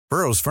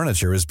Burrow's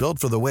furniture is built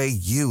for the way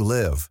you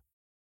live.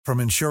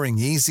 From ensuring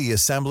easy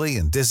assembly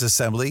and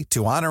disassembly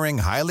to honoring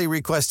highly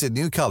requested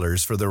new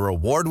colors for their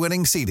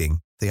award-winning seating,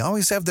 they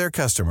always have their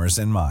customers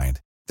in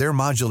mind. Their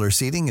modular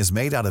seating is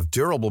made out of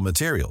durable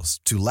materials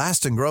to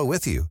last and grow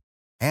with you.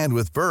 And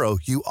with Burrow,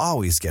 you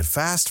always get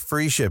fast,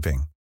 free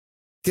shipping.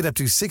 Get up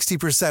to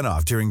 60%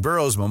 off during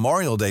Burrow's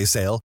Memorial Day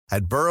sale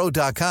at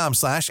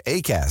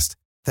burrow.com/ACAST.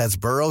 That's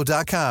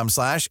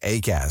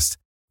burrow.com/ACAST.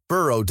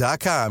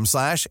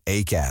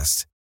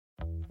 burrow.com/ACAST.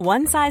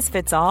 One size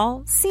fits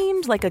all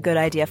seemed like a good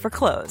idea for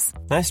clothes.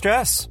 Nice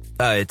dress.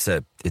 It's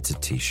a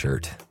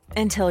t-shirt.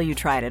 Until you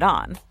tried it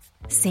on.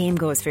 Same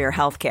goes for your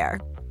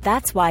healthcare.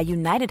 That's why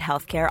United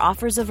Healthcare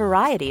offers a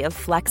variety of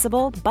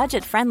flexible,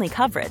 budget-friendly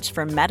coverage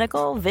for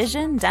medical,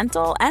 vision,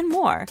 dental, and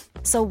more.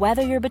 So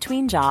whether you're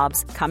between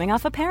jobs, coming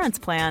off a parent's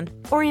plan,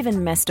 or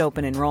even missed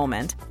open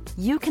enrollment,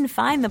 you can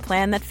find the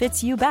plan that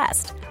fits you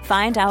best.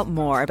 Find out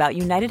more about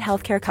United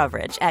Healthcare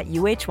coverage at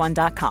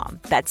UH1.com.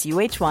 That's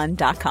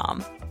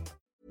UH1.com.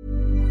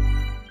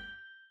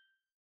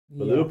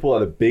 But Liverpool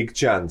had a big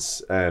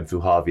chance through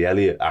Harvey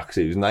Elliott,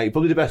 actually. It was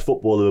probably the best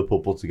football Liverpool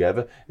put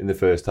together in the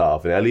first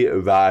half. And Elliott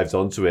arrives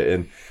onto it,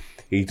 and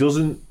he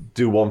doesn't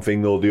do one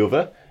thing nor the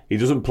other. He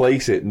doesn't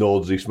place it, nor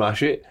does he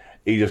smash it.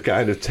 He just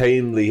kind of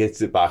tamely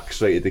hits it back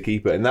straight at the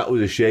keeper. And that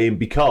was a shame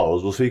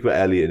because, we'll speak about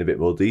Elliott in a bit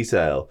more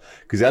detail,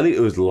 because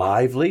Elliott was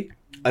lively.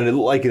 And it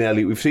looked like an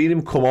Elliott. We've seen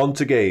him come on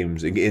to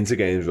games, into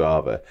games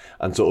rather,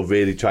 and sort of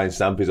really try and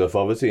stamp his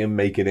authority and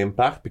make an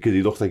impact because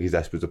he looks like he's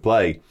desperate to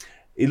play.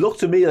 He looked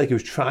to me like he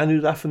was trying to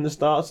do that from the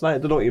start tonight. I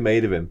don't know what you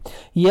made of him.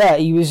 Yeah,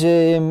 he was.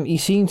 He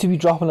seemed to be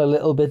dropping a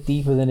little bit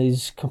deeper than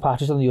his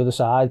compatriots on the other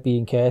side,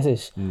 being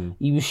Curtis.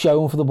 He was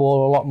showing for the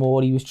ball a lot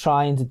more. He was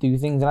trying to do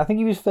things, and I think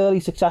he was fairly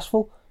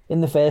successful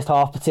in the first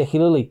half,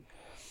 particularly.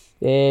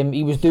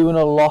 He was doing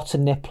a lot to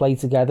knit play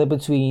together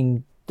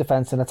between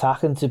defence and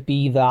attack, and to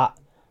be that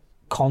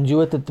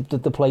conduit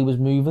that the play was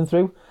moving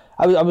through.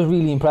 I was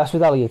really impressed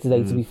with Elliott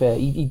today. To be fair,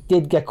 he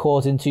did get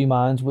caught in two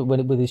minds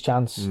with his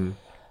chance.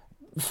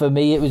 For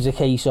me, it was a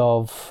case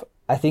of,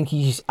 I think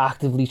he's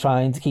actively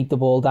trying to keep the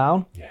ball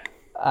down. Yeah.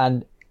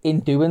 And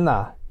in doing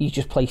that, he's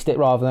just placed it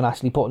rather than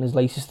actually putting his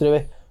laces through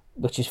it,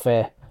 which is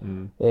fair.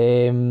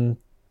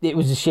 It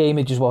was a shame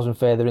it just wasn't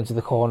further into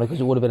the corner,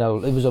 because it would have been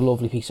it was a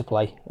lovely piece of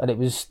play, and it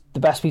was the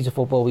best piece of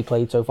football we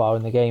played so far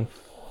in the game.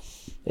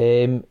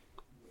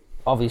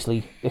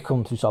 Obviously, it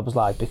comes through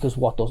Szoboszlai, because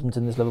what doesn't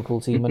in this Liverpool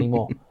team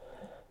anymore?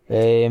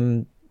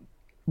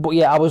 But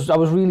yeah, I was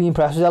really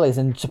impressed with Elliott,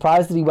 and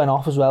surprised that he went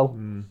off as well.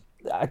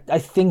 I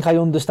think I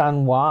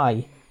understand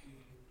why,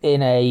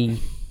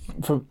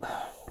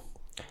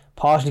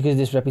 partially because of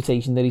this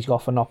reputation that he's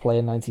got for not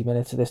playing 90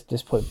 minutes at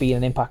this point, being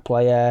an impact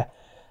player,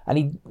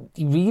 and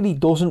he really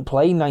doesn't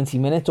play 90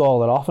 minutes all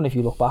that often. If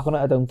you look back on it,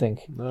 I don't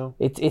think. No.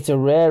 It's a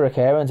rare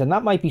occurrence, and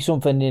that might be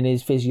something in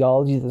his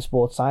physiology that the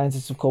sports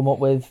scientists have come up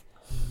with.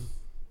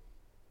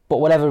 But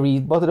whatever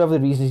the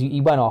reason is,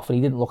 he went off, and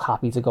he didn't look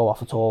happy to go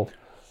off at all.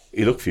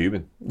 He looked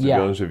fuming, to be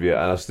honest with you,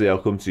 and I'll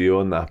come to you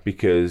on that,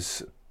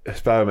 because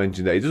Sparrow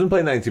mentioned that he doesn't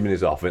play 90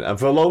 minutes often, and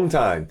for a long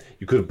time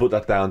you could have put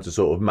that down to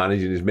sort of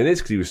managing his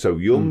minutes, because he was so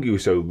young, he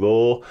was so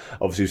raw.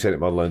 Obviously, he sent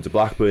him on loan to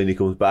Blackburn, he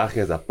comes back, he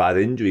has that bad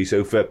injury.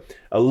 So for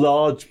a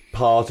large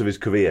part of his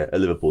career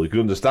at Liverpool, you could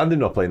understand him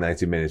not playing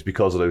 90 minutes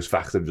because of those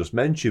facts I've just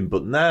mentioned.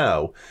 But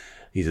now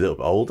he's a little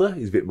bit older,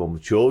 he's a bit more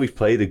mature, he's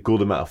played a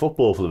good amount of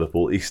football for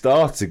Liverpool. He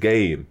starts a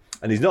game,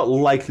 and he's not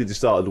likely to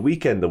start at the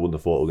weekend, I wouldn't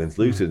have thought, against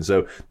Luton.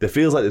 So there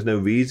feels like there's no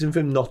reason for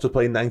him not to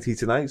play 90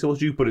 tonight. So what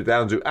do you put it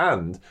down to?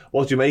 And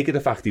what do you make of the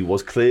fact he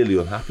was clearly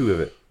unhappy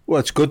with it? Well,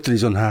 it's good that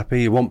he's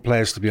unhappy. You want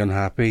players to be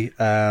unhappy.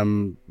 I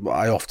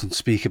often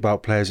speak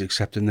about players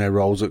accepting their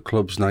roles at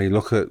clubs. Now, you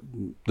look at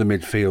the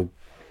midfield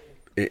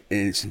in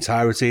its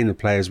entirety and the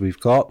players we've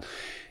got,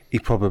 he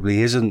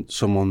probably isn't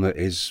someone that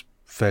is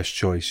first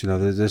choice. You know,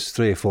 there's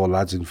 3 or 4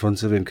 lads in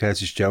front of him.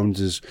 Curtis Jones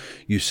has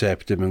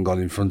usurped him and gone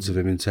in front of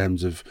him in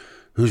terms of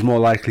who's more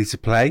likely to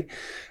play.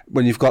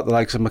 When you've got the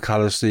likes of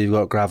McAllister, you've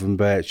got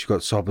Gravenberch, you've got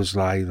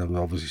Szoboszlai, and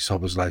obviously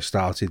Szoboszlai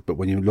started, but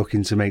when you're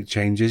looking to make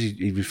changes,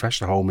 he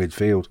refreshed the whole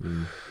midfield.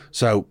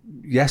 So,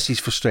 yes,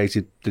 he's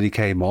frustrated that he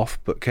came off,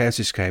 but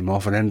Curtis came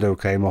off and Endo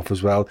came off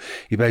as well.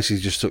 He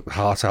basically just took the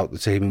heart out of the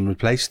team and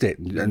replaced it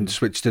and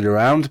switched it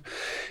around.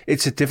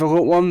 It's a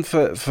difficult one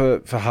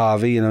for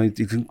Harvey. You know, he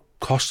didn't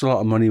cost a lot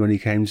of money when he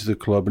came to the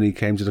club, and he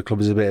came to the club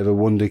as a bit of a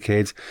wonder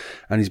kid,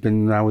 and he's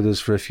been now with us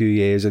for a few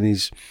years, and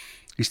he's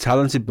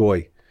talented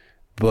boy,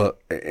 but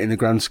in the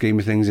grand scheme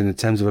of things, in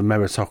terms of a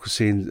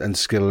meritocracy and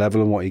skill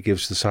level and what he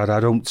gives to the side, I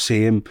don't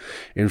see him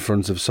in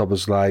front of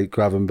Szoboszlai,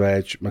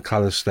 Gravenberch,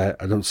 McAllister.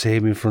 I don't see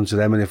him in front of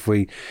them. And if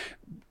we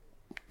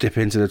dip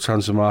into the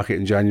transfer market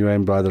in January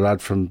and buy the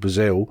lad from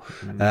Brazil,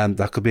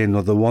 that could be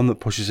another one that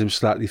pushes him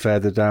slightly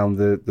further down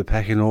the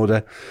pecking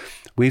order.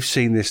 We've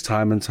seen this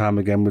time and time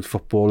again with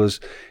footballers.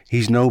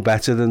 He's no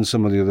better than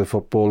some of the other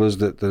footballers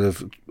that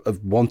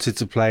have wanted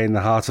to play in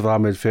the heart of our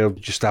midfield,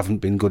 just haven't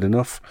been good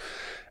enough.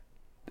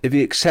 If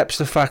he accepts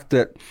the fact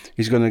that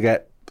he's going to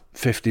get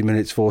 50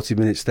 minutes, 40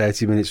 minutes,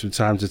 30 minutes from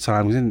time to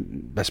time, within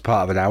the best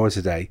part of an hour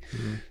today,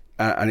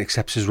 and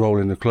accepts his role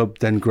in the club,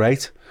 then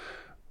great.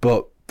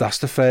 But that's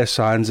the first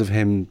signs of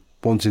him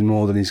wanting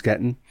more than he's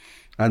getting.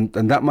 And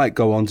that might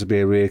go on to be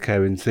a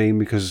reoccurring theme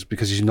because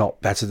he's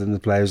not better than the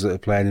players that are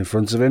playing in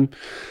front of him.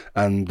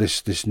 And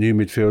this new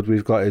midfield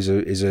we've got is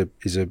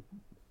a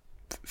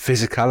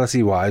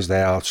physicality wise,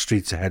 they are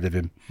streets ahead of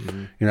him.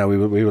 You know,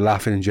 we were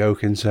laughing and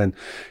joking, saying,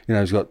 you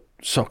know, he's got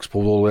socks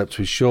pulled all the way up to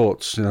his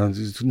shorts. You know,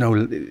 there's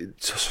no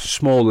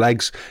small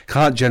legs,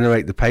 can't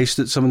generate the pace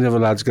that some of the other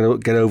lads get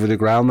over the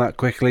ground that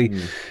quickly.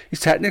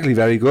 He's technically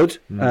very good,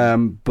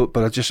 but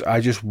I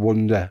just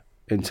wonder,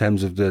 in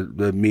terms of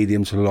the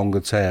medium to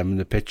longer term, and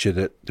the picture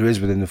that there is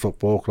within the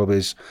football club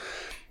is,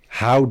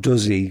 how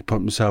does he put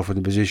himself in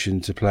a position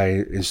to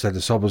play instead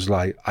of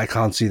Szoboszlai? I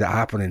can't see that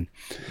happening.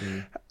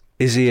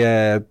 Is he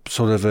a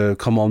sort of a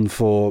come on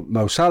for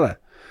Mo Salah?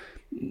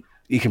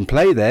 He can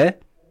play there,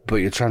 but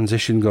your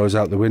transition goes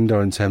out the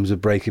window in terms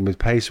of breaking with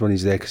pace when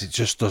he's there, because it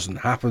just doesn't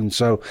happen.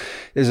 So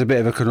there's a bit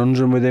of a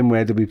conundrum with him.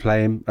 Where do we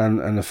play him?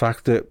 And the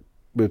fact that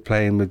we're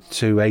playing with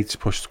 2 8s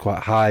pushed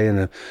quite high in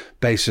the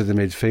base of the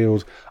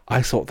midfield,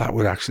 I thought that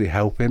would actually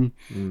help him,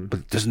 but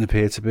it doesn't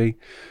appear to be.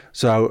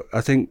 So I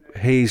think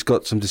he's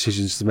got some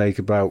decisions to make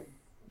about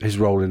his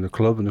role in the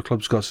club, and the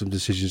club's got some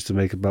decisions to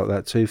make about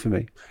that too, for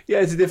me. Yeah,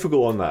 it's a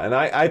difficult one, that. And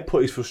I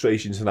put his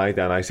frustration tonight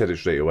down. I said it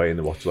straight away in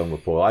the watch along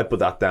report. I put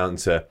that down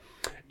to,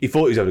 he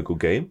thought he was having a good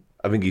game.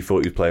 I think he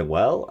thought he was playing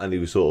well, and he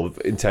was sort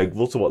of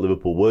integral to what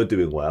Liverpool were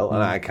doing well,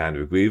 and I kind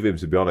of agree with him,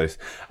 to be honest.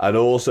 And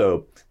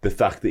also the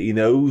fact that he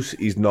knows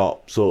he's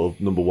not sort of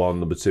number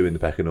 1, number 2 in the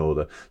pecking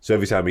order. So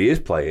every time he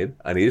is playing,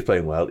 and he is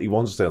playing well, he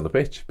wants to stay on the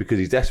pitch because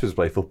he's desperate to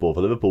play football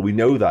for Liverpool. We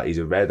know that. He's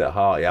a Red at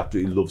heart. He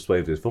absolutely loves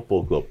playing for his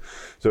football club.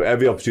 So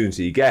every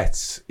opportunity he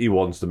gets, he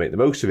wants to make the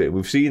most of it. And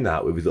we've seen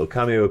that with his little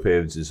cameo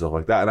appearances and stuff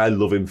like that, and I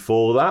love him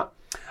for that.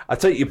 I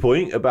take your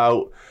point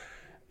about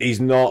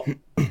he's not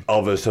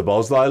of a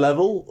Szoboszlai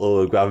level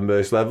or a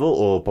Gravenberch level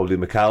or probably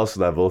McAllister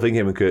level. I think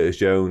him and Curtis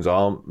Jones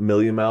aren't a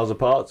million miles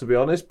apart, to be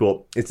honest,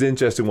 but it's an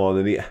interesting one,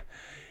 and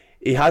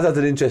he has had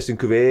an interesting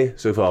career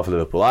so far for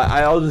Liverpool.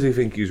 I honestly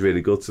think he was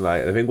really good tonight,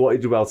 and I think what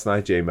he did well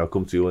tonight, Jamie, I'll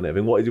come to you on it. I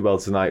think what he did well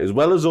tonight, as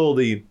well as all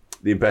the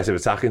impressive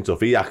attacking stuff,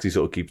 he actually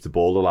sort of keeps the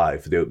ball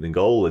alive for the opening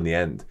goal in the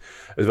end.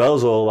 As well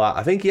as all that,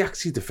 I think he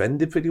actually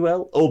defended pretty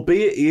well,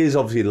 albeit he is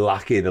obviously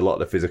lacking a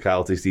lot of the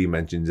physicality Steve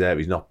mentions there.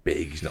 He's not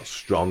big, he's not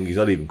strong, he's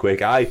not even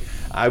quick. I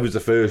was the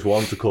first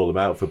one to call him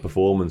out for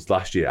performance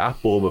last year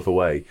at Bournemouth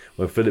away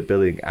when Philip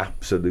Billing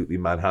absolutely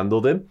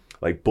manhandled him,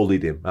 like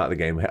bullied him out of the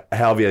game.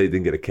 Harvey Elliott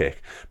didn't get a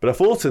kick. But I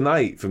thought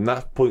tonight, from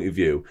that point of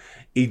view,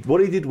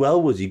 what he did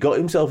well was he got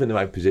himself in the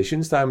right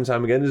positions time and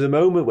time again. There's a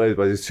moment where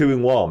there's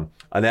 2-in-1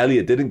 and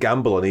Elliott didn't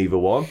gamble on either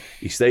one.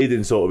 He stayed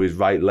in sort of his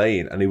right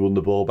lane and he won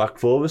the ball back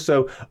for us.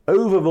 So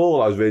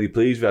overall, I was really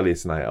pleased with Elliott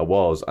tonight. I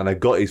was, and I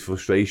got his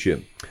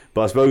frustration.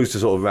 But I suppose to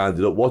sort of round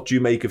it up, what do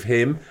you make of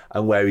him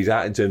and where he's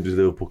at in terms of his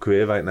Liverpool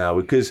career right now?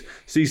 Because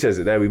Steve says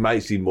it there, we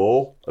might see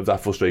more of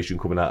that frustration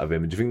coming out of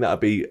him. Do you think that'd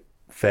be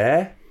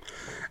fair?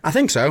 I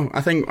think so.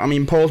 I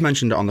mean, Paul's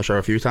mentioned it on the show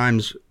a few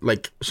times.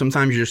 Like,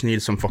 sometimes you just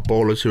need some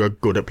footballers who are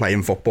good at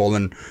playing football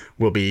and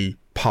will be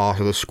part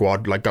of the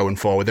squad, like, going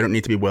forward. They don't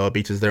need to be world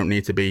beaters. They don't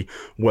need to be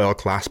world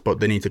class, but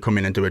they need to come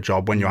in and do a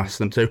job when you ask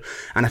them to.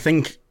 And I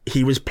think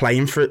he was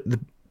playing for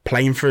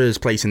his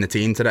place in the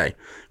team today,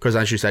 because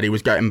as you said, he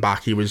was getting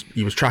back. He was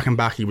tracking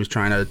back. He was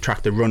trying to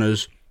track the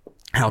runners,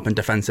 helping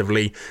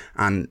defensively,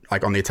 and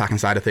like on the attacking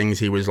side of things,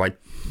 he was like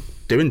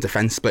doing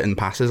defence splitting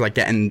passes, like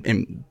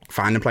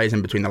finding players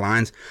in between the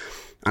lines.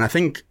 And I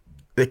think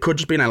there could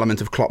just be an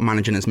element of Klopp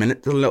managing his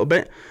minutes a little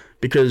bit,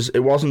 because it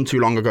wasn't too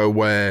long ago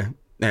where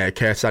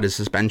Kurtz had his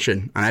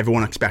suspension and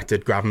everyone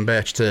expected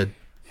Gravenberch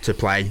to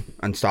play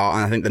and start,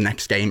 and I think the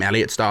next game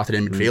Elliott started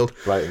in midfield.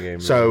 Game,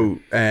 so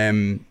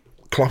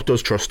Klopp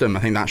does trust him.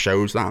 I think that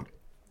shows that,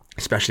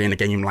 especially in a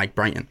game like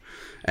Brighton.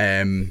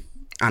 And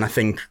I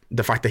think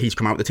the fact that he's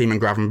come out with the team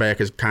and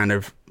Gravenberch is kind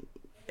of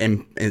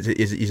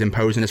he's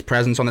imposing his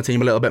presence on the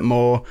team a little bit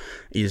more.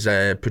 He's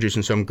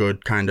producing some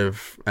good kind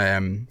of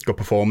good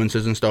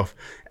performances and stuff.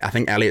 I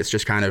think Elliott's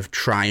just kind of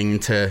trying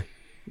to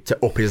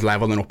up his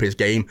level and up his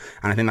game,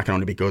 and I think that can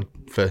only be good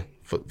for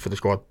the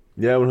squad.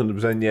 Yeah,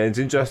 100%. Yeah, it's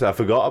interesting. I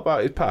forgot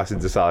about his pass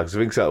into Salah, because I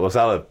think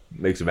Salah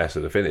makes a mess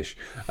of the finish.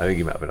 I think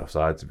he might have been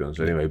offside, to be honest.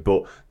 Anyway,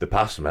 but the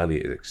pass from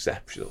Elliott is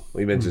exceptional.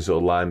 We mentioned sort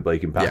of line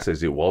breaking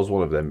passes. Yeah. It was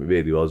one of them. It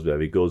really was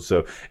very good.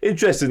 So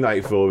interesting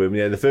night for him.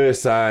 Yeah, the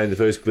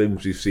first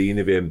glimpse we've seen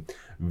of him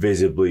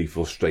visibly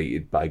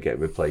frustrated by getting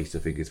replaced, I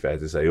think it's fair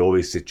to say, or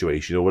his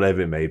situation, or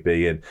whatever it may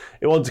be, and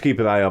he wants to keep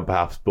an eye on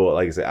perhaps, but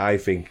like I say, I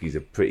think he's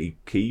a pretty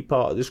key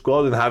part of the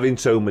squad, and having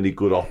so many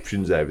good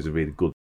options there is a really good